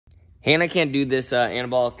Hannah can't do this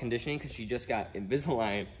anabolic conditioning because she just got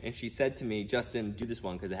Invisalign, and she said to me, Justin, do this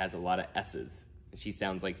one because it has a lot of S's. And she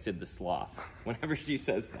sounds like Sid the Sloth whenever she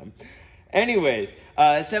says them. Anyways,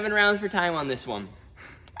 7 rounds for time on this one.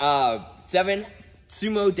 7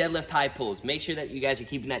 sumo deadlift high pulls. Make sure that you guys are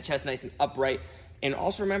keeping that chest nice and upright. And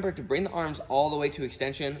also remember to bring the arms all the way to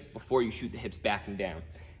extension before you shoot the hips back and down.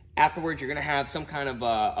 Afterwards, you're gonna have some kind of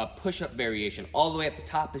a push-up variation. All the way at the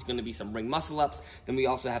top is gonna be some ring muscle-ups. Then we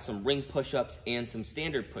also have some ring push-ups and some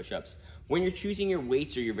standard push-ups. When you're choosing your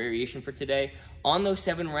weights or your variation for today, on those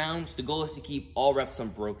 7 rounds, the goal is to keep all reps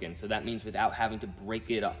unbroken. So that means without having to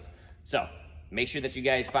break it up. So make sure that you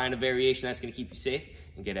guys find a variation that's gonna keep you safe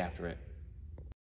and get after it.